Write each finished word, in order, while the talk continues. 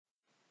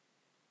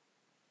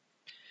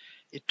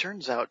It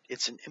turns out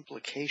it's an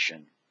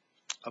implication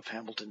of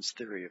Hamilton's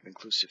theory of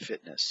inclusive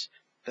fitness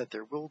that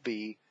there will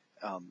be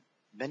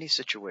many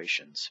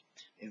situations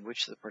in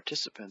which the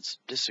participants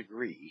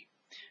disagree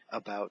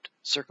about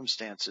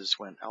circumstances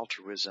when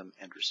altruism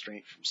and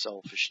restraint from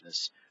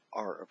selfishness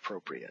are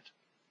appropriate.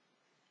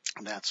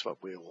 And that's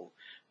what we will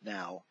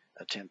now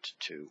attempt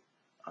to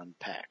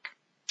unpack.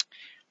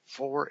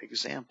 For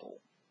example,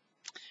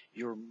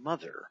 your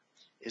mother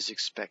is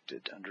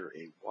expected under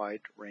a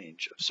wide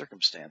range of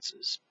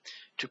circumstances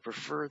to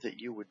prefer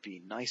that you would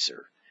be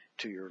nicer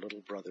to your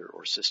little brother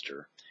or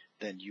sister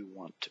than you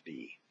want to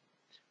be.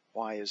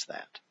 Why is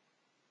that?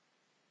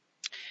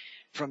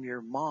 From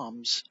your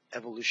mom's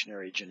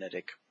evolutionary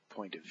genetic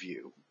point of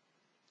view,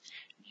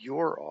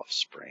 your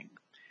offspring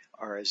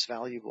are as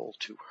valuable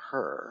to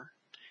her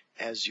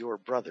as your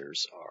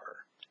brothers are,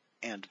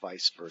 and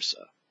vice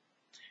versa.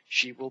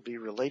 She will be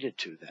related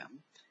to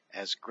them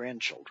as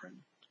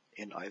grandchildren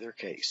in either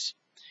case,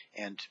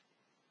 and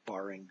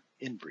barring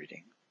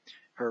inbreeding,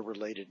 her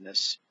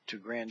relatedness to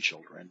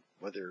grandchildren,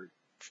 whether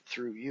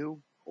through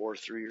you or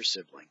through your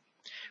sibling,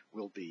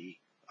 will be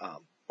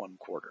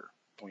 1/4,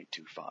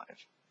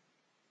 0.25.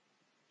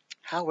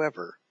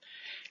 However,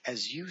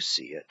 as you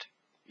see it,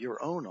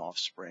 your own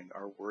offspring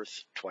are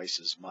worth twice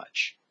as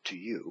much to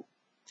you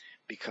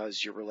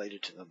because you're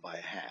related to them by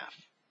a half,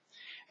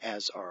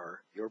 as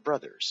are your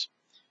brothers,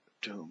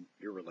 to whom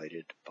you're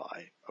related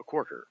by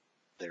 1/4.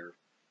 They're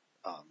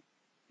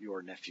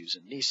your nephews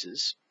and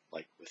nieces,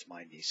 like with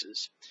my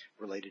nieces,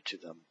 related to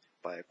them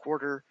by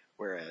 1/4,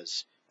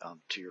 whereas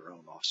to your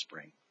own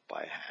offspring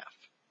by a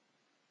half.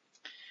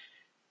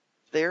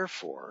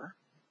 Therefore,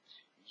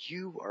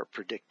 you are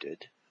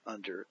predicted,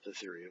 under the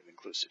theory of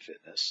inclusive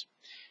fitness,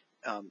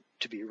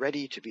 to be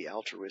ready to be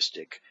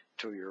altruistic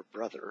to your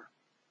brother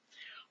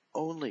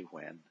only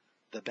when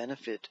the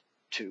benefit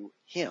to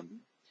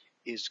him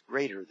is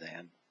greater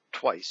than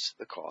twice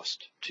the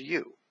cost to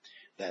you,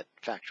 that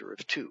factor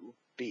of 2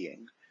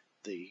 being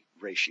the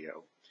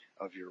ratio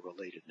of your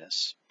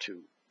relatedness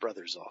to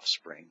brother's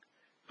offspring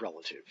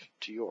relative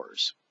to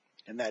yours.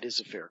 And that is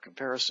a fair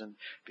comparison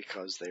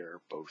because they are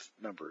both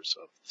members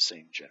of the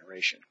same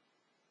generation.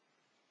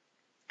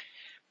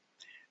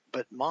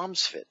 But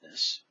mom's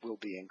fitness will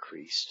be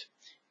increased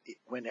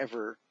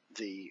whenever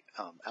the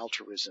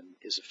altruism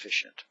is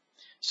efficient.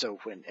 So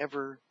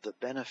whenever the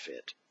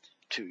benefit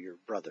to your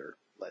brother,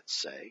 let's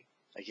say,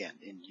 again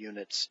in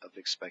units of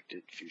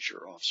expected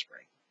future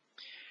offspring,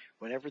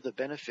 whenever the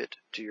benefit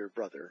to your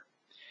brother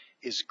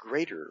is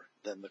greater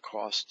than the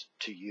cost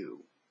to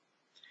you,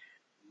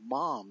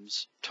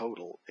 mom's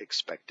total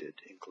expected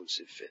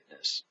inclusive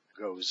fitness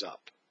goes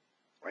up,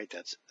 right?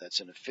 That's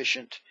an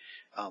efficient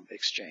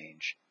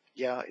exchange.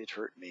 Yeah, it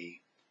hurt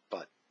me,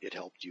 but it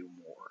helped you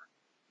more.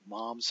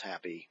 Mom's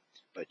happy,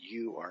 but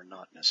you are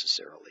not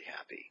necessarily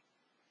happy.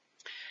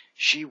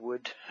 She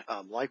would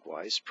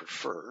likewise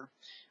prefer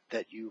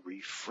that you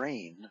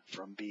refrain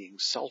from being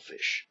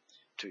selfish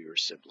to your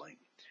sibling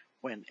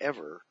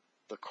whenever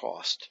the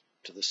cost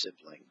to the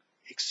sibling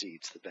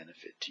exceeds the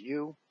benefit to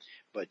you,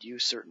 but you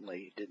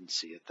certainly didn't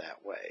see it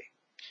that way.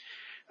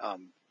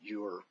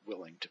 You're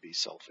willing to be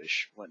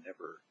selfish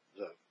whenever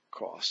the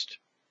cost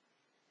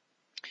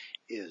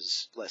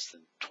is less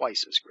than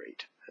twice as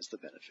great as the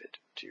benefit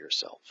to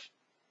yourself.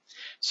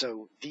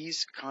 So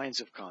these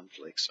kinds of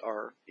conflicts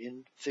are,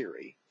 in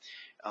theory,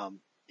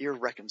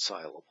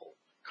 irreconcilable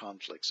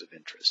conflicts of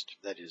interest.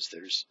 That is,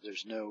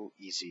 there's no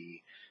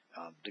easy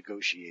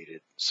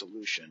negotiated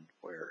solution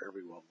where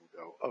everyone will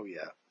go, oh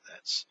yeah,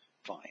 that's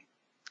fine.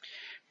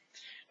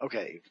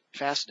 Okay,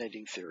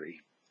 fascinating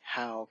theory.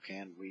 How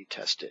can we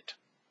test it?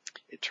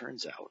 It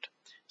turns out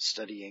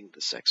studying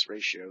the sex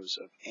ratios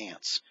of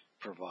ants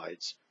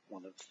provides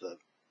one of the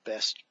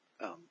best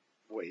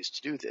ways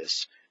to do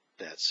this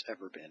that's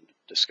ever been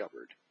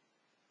discovered.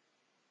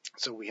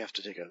 So we have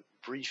to take a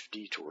brief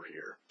detour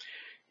here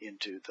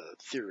into the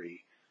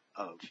theory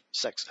of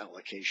sex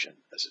allocation,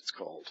 as it's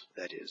called.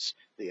 That is,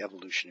 the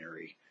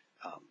evolutionary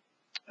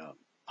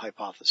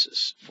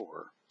hypothesis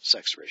for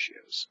sex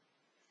ratios.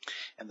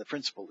 And the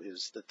principle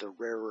is that the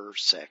rarer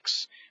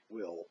sex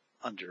will,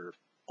 under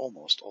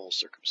almost all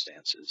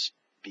circumstances,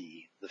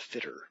 be the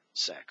fitter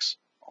sex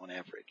on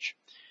average.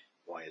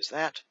 Why is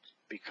that?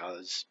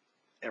 Because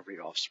every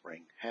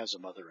offspring has a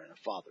mother and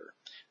a father.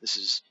 This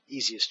is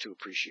easiest to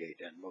appreciate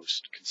and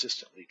most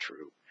consistently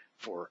true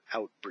for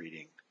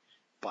outbreeding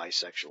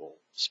bisexual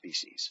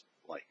species,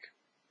 like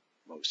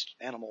most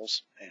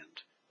animals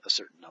and a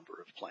certain number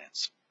of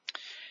plants.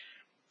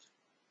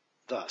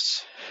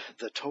 Thus,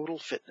 the total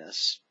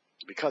fitness,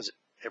 because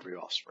every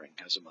offspring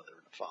has a mother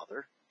and a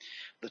father,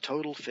 the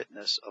total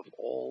fitness of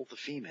all the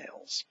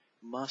females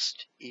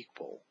must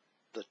equal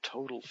the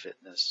total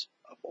fitness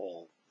of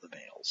all the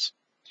males.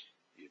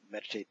 You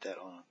meditate that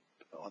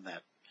on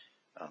that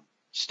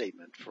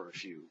statement for a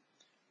few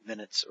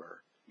minutes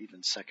or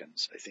even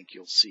seconds. I think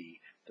you'll see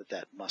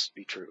that must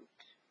be true,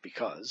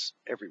 because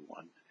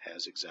everyone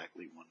has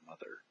exactly one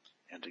mother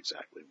and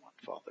exactly one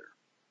father.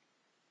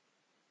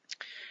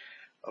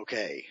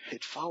 Okay,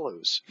 it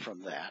follows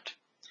from that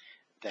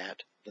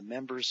that the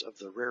members of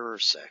the rarer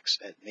sex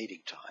at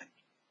mating time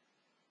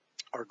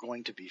are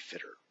going to be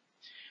fitter,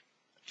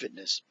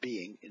 fitness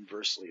being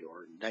inversely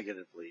or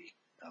negatively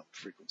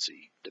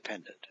frequency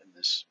dependent. And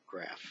this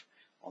graph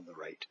on the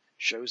right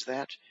shows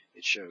that.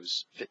 It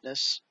shows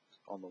fitness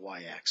on the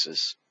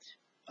y-axis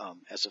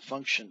as a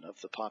function of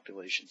the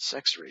population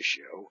sex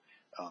ratio,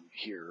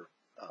 here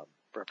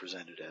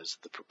represented as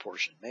the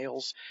proportion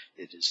males.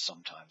 It is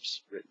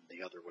sometimes written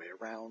the other way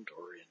around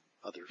or in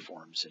other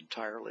forms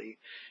entirely,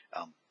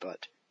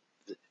 but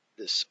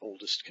this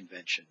oldest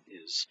convention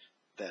is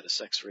that a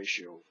sex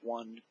ratio of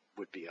 1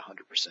 would be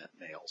 100%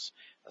 males.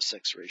 A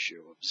sex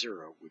ratio of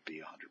 0 would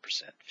be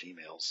 100%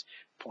 females.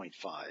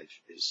 0.5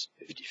 is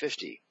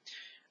 50-50,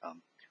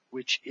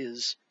 which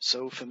is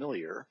so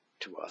familiar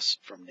to us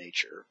from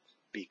nature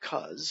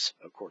because,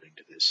 according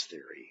to this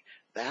theory,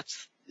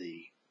 that's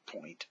the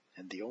point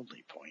and the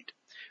only point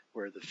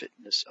where the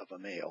fitness of a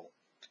male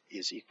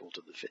is equal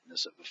to the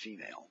fitness of a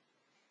female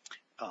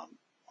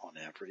on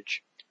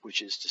average,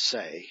 which is to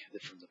say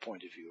that from the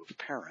point of view of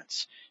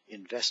parents,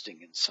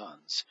 investing in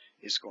sons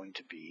is going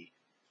to be,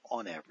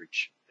 on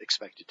average,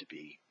 expected to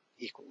be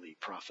equally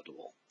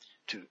profitable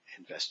to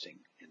investing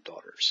in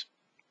daughters.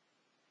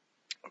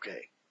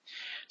 Okay,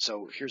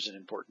 so here's an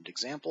important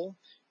example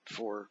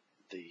for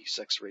the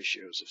sex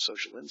ratios of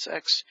social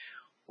insects.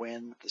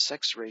 When the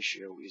sex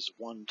ratio is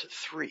 1 to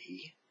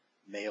 3,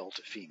 male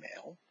to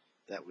female,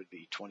 that would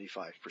be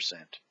 25%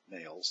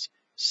 males,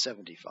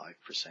 75%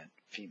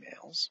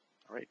 females.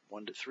 All right,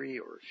 1 to 3,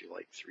 or if you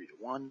like 3 to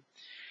 1,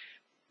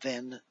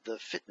 then the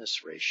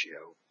fitness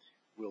ratio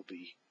will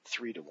be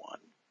 3 to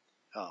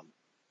 1,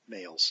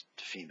 males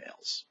to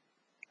females,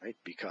 right?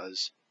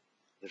 Because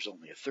there's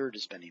only a third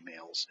as many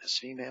males as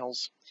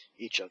females.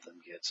 Each of them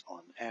gets,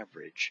 on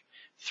average,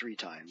 3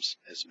 times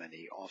as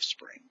many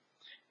offspring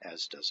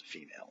as does a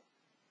female.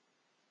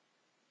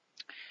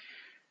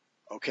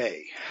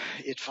 Okay,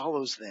 it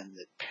follows then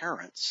that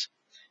parents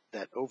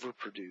that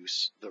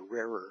overproduce the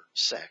rarer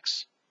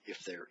sex,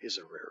 if there is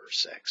a rarer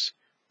sex,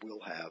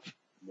 will have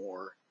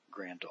more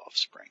grand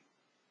offspring.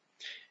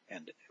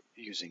 And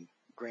using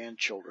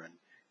grandchildren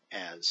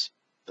as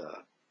the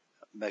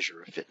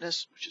measure of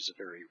fitness, which is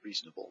a very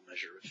reasonable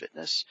measure of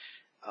fitness,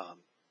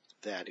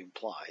 that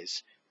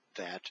implies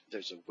that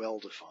there's a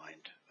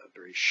well-defined, a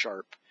very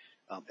sharp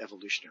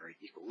evolutionary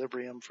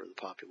equilibrium for the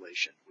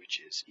population, which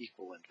is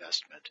equal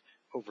investment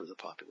over the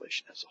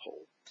population as a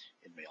whole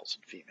in males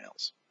and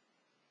females.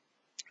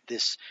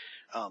 This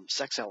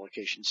sex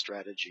allocation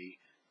strategy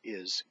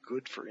is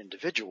good for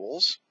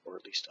individuals, or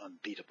at least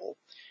unbeatable,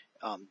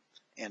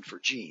 and for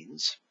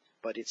genes,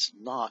 but it's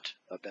not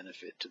a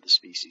benefit to the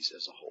species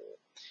as a whole.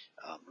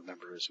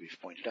 Remember, as we've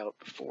pointed out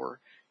before,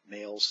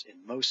 males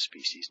in most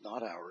species,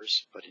 not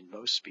ours, but in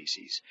most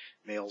species,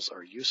 males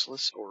are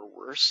useless or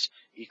worse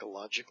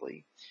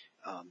ecologically.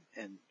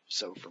 And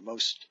so for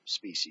most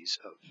species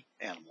of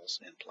animals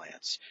and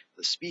plants,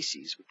 the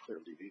species would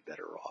clearly be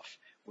better off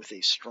with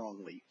a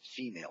strongly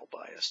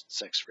female-biased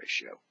sex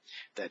ratio.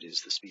 That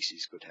is, the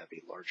species could have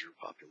a larger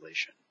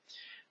population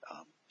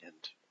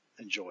and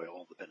enjoy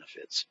all the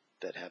benefits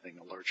that having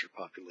a larger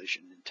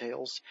population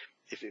entails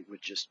if it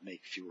would just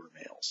make fewer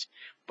males.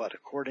 But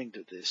according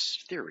to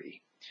this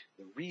theory,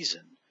 the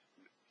reason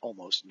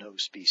almost no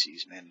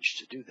species manage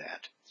to do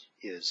that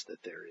is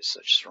that there is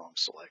such strong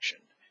selection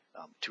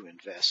to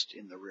invest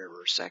in the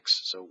rarer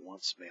sex. So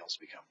once males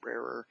become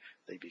rarer,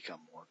 they become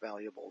more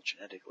valuable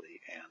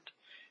genetically,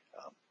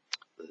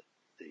 and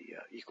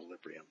the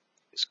equilibrium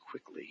is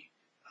quickly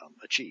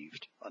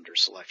achieved under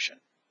selection.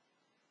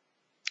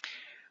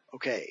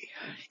 Okay,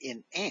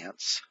 in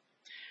ants,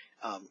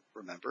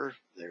 remember,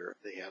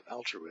 they have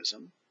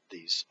altruism.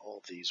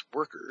 All these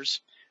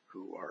workers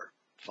who are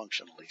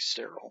functionally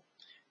sterile,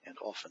 and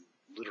often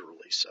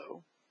literally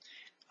so.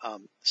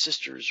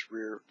 Sisters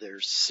rear their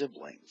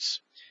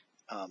siblings,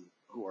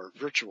 who are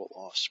virtual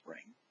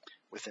offspring,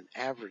 with an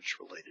average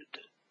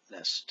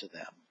relatedness to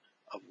them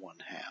of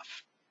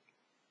 1/2.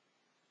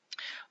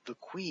 The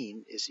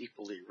queen is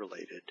equally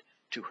related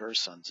to her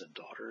sons and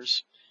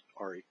daughters,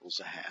 R equals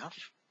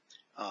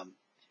 1/2.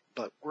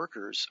 But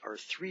workers are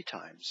 3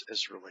 times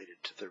as related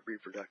to their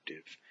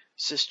reproductive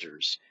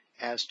sisters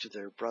as to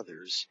their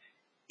brothers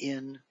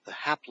in the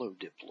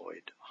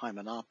haplodiploid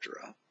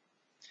Hymenoptera,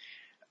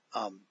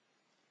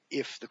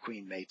 if the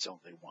queen mates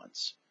only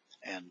once.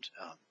 And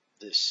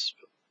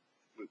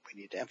we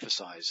need to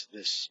emphasize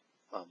this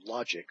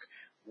logic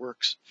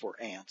works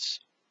for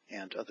ants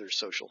and other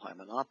social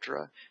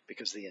Hymenoptera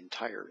because the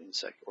entire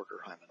insect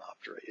order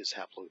Hymenoptera is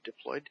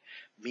haplodiploid,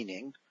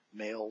 meaning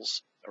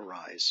males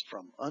arise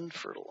from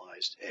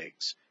unfertilized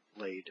eggs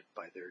laid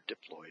by their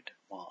diploid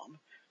mom.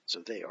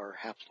 So they are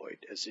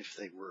haploid as if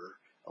they were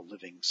a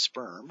living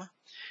sperm.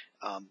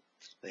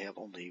 They have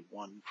only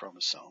 1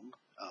 chromosome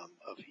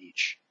of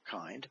each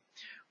kind,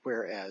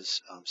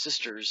 whereas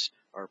sisters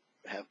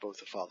have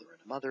both a father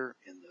and a mother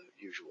in the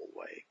usual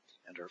way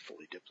and are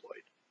fully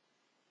diploid.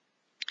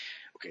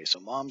 Okay, so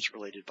mom's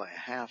related by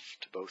 1/2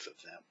 to both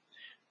of them,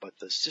 but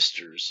the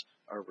sisters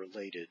are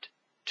related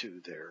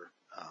to their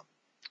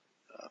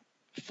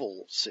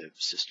full sieve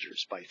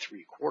sisters by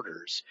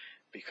 3/4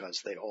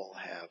 because they all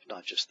have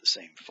not just the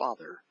same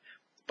father,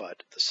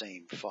 but the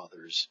same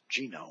father's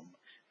genome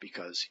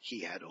because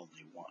he had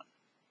only one.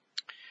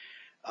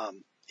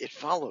 It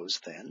follows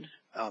then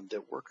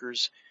that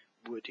workers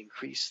would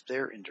increase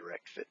their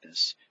indirect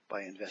fitness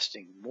by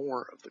investing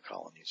more of the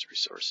colony's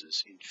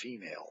resources in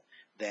female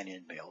than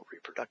in male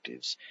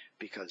reproductives,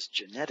 because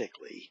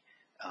genetically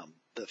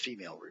the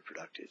female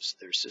reproductives,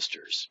 their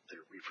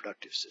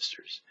reproductive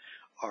sisters,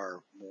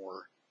 are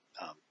more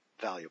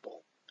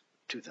valuable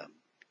to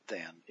them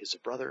than is a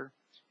brother,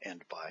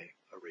 and by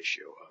a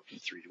ratio of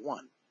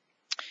 3:1.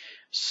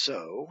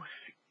 So,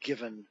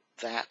 given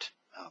that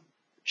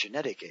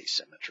genetic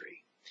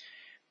asymmetry,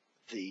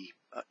 the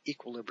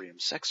equilibrium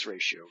sex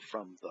ratio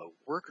from the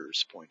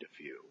worker's point of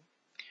view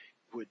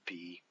would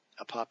be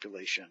a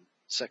population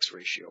sex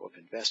ratio of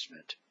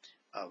investment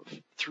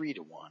of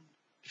 3:1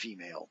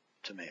 female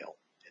to male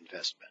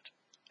investment.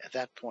 At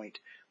that point,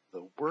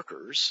 the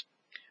workers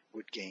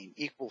would gain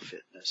equal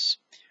fitness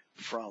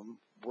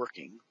from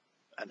working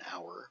an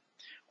hour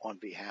on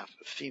behalf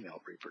of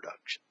female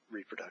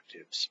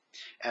reproductives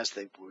as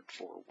they would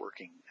for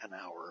working an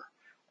hour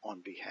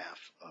on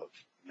behalf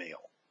of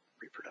male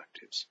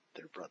reproductives,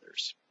 their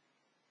brothers.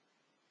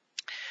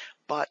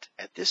 But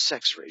at this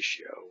sex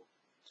ratio,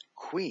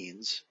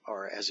 queens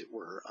are, as it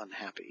were,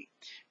 unhappy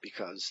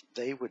because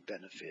they would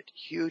benefit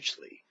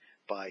hugely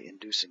by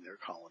inducing their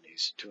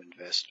colonies to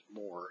invest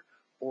more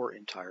or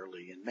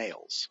entirely in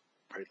males.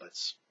 Right,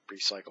 let's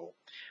recycle.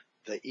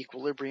 The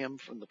equilibrium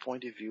from the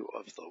point of view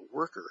of the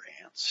worker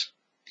ants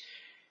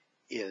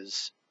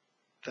is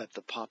that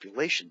the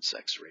population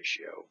sex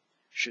ratio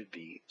should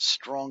be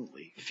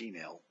strongly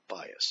female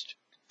biased,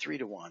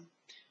 3:1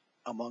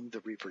 among the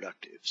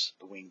reproductives,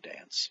 the winged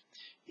ants.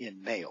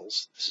 In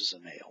males, this is a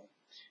male,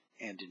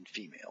 and in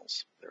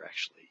females, there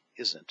actually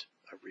isn't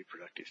a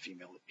reproductive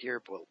female here,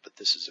 but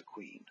this is a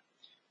queen,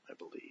 I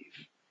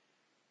believe.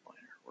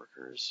 Minor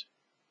workers.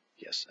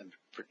 Yes,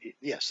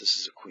 this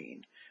is a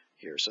queen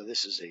here. So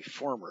this is a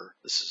former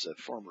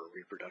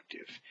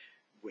reproductive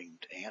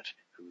winged ant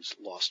who's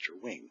lost her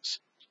wings,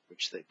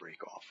 which they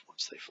break off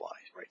once they fly,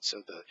 right?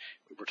 So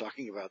we're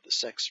talking about the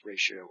sex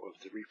ratio of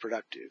the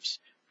reproductives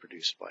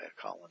produced by a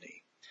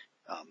colony,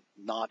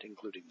 not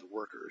including the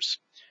workers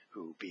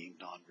who, being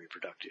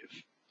non-reproductive,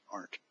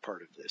 aren't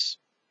part of this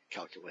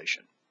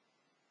calculation.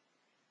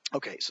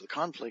 Okay, so the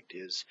conflict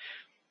is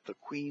the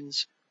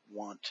queens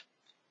want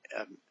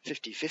a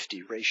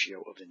 50-50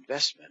 ratio of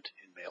investment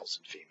in males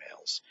and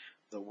females.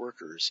 The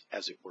workers,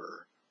 as it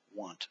were,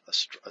 want a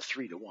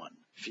 3:1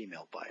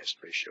 female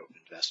biased ratio of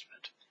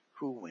investment.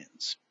 Who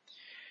wins?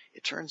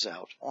 It turns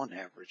out, on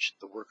average,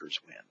 the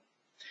workers win.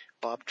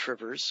 Bob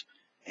Trivers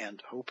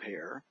and Hope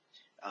Hare,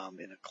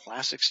 in a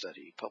classic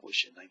study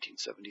published in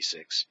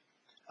 1976,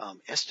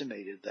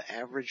 estimated the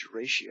average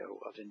ratio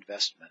of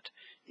investment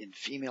in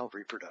female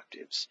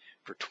reproductives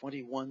for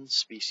 21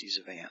 species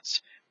of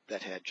ants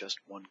that had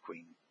just one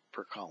queen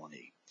per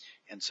colony,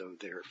 and so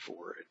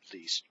therefore at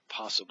least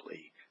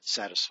possibly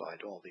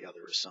satisfied all the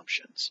other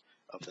assumptions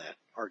of that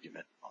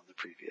argument on the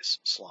previous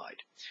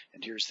slide.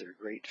 And here's their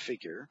great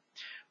figure,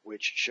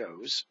 which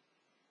shows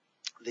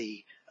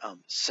the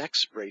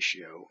sex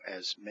ratio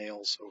as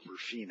males over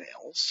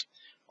females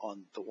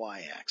on the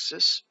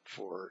y-axis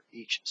for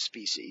each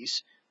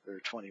species. There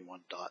are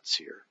 21 dots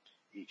here,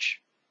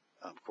 each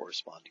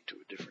corresponding to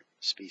a different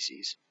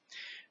species.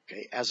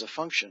 Okay, as a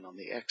function on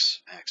the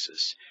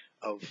x-axis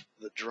of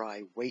the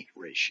dry weight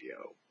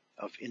ratio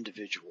of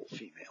individual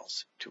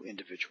females to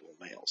individual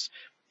males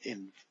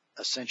in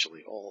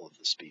essentially all of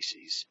the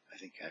species. I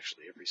think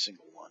actually every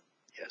single one.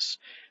 Yes,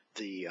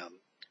 the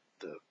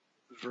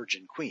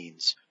virgin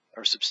queens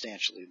are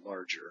substantially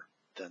larger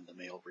than the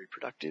male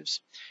reproductives,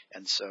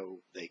 and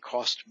so they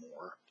cost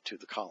more to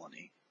the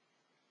colony.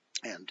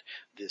 And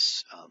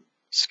this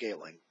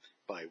scaling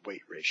by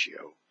weight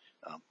ratio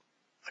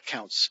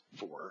accounts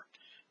for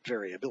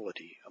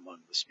variability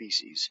among the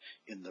species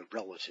in the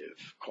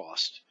relative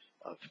cost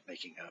of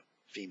making a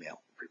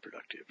female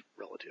reproductive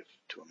relative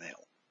to a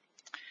male.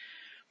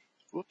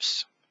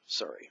 Oops,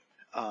 sorry.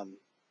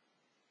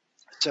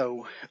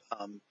 So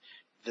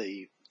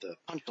the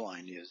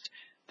punchline is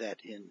that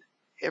in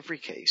every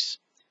case,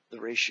 the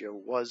ratio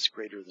was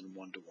greater than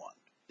 1:1.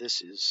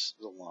 This is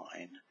the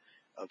line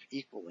of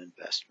equal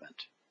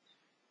investment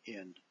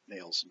in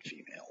males and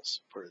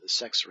females, where the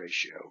sex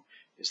ratio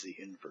is the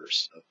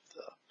inverse of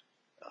the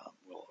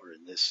or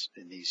in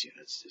these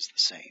units is the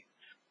same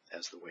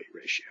as the weight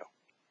ratio.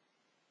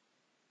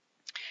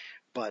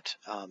 But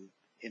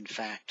in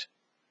fact,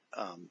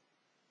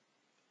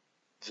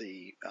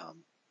 the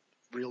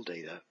real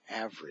data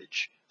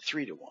average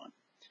 3:1,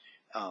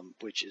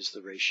 which is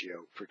the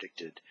ratio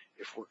predicted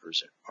if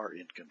workers are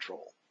in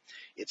control.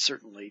 It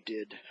certainly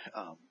did,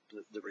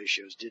 the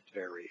ratios did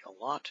vary a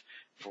lot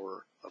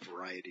for a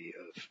variety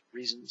of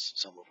reasons,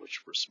 some of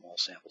which were small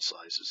sample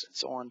sizes and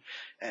so on,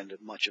 and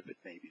much of it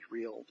may be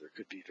real. There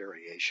could be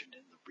variation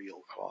in the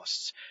real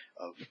costs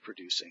of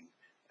producing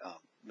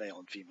male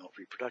and female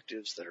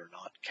reproductives that are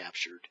not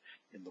captured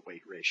in the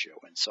weight ratio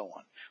and so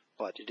on.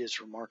 But it is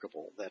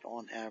remarkable that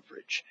on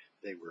average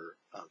they were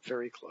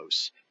very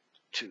close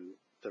to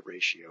the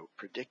ratio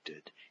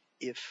predicted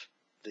if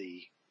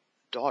the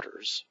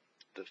daughters,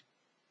 the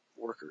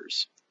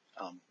workers,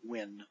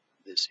 win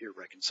this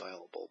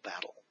irreconcilable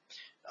battle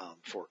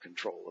for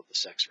control of the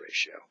sex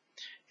ratio.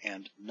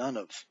 And none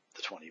of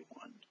the 21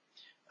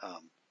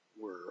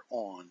 were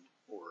on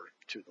or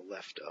to the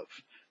left of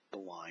the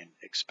line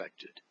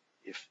expected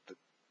if the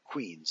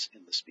queens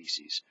in the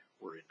species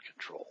were in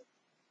control.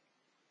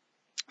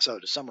 So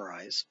to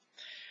summarize,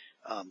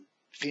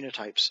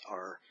 phenotypes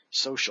are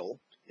social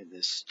in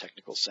this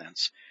technical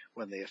sense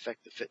when they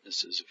affect the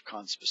fitnesses of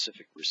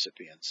conspecific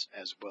recipients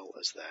as well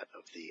as that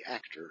of the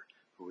actor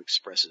who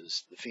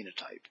expresses the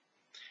phenotype.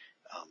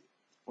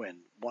 When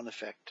one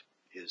effect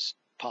is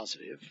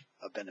positive,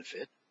 a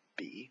benefit,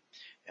 B,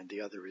 and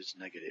the other is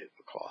negative,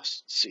 a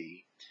cost,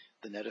 C,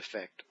 the net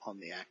effect on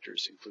the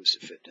actor's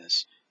inclusive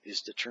fitness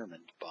is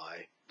determined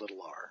by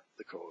little r,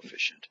 the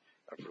coefficient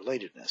of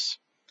relatedness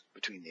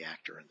between the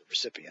actor and the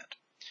recipient.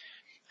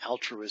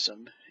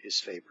 Altruism is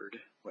favored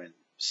when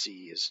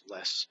C is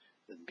less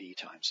than B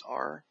times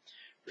R.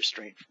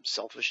 Restraint from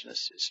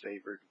selfishness is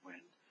favored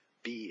when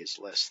B is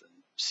less than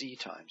C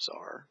times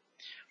R.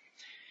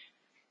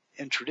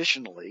 And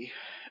traditionally,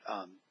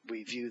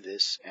 we view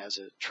this as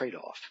a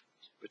trade-off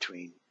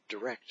between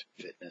direct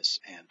fitness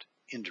and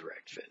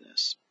indirect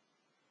fitness.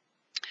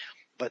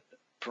 But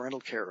parental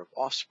care of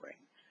offspring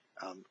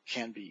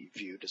can be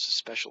viewed as a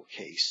special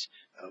case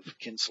of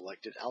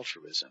kin-selected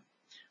altruism,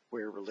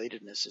 where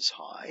relatedness is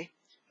high,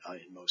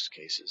 in most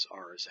cases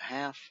R is a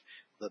half,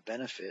 the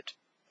benefit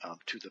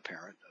to the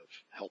parent of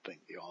helping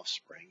the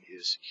offspring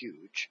is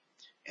huge,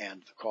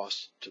 and the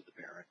cost to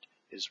the parent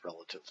is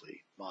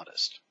relatively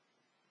modest.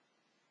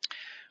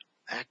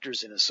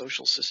 Actors in a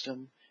social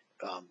system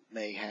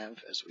may have,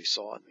 as we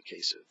saw in the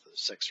case of the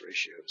sex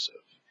ratios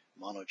of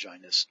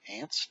monogynous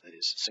ants, that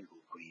is single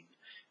queen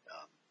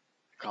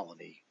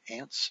colony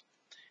ants,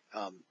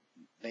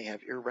 may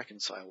have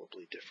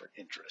irreconcilably different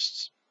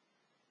interests.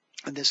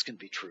 And this can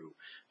be true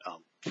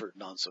for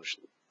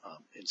non-social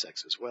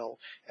insects as well,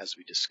 as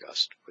we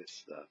discussed with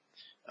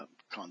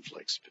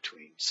conflicts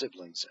between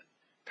siblings and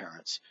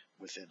parents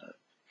within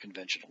a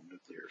conventional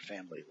nuclear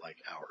family like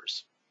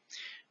ours.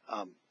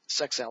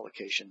 Sex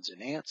allocations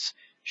in ants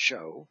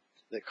show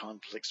that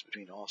conflicts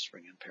between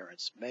offspring and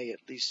parents may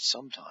at least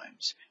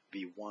sometimes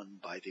be won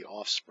by the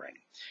offspring.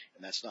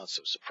 And that's not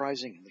so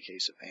surprising in the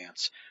case of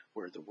ants,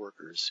 where the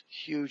workers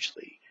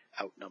hugely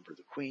outnumber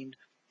the queen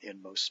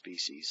in most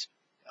species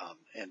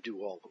and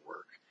do all the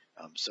work.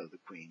 So the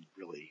queen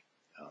really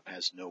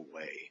has no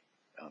way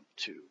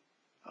to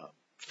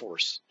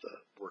force the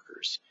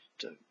workers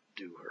to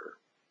do her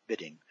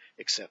bidding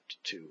except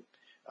to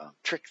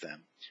trick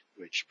them,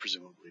 which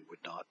presumably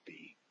would not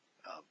be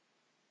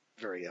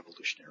very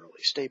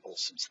evolutionarily stable,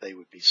 since they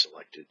would be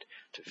selected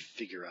to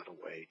figure out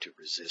a way to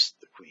resist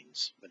the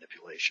queen's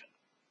manipulation.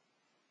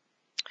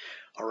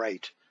 All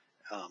right,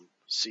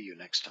 see you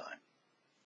next time.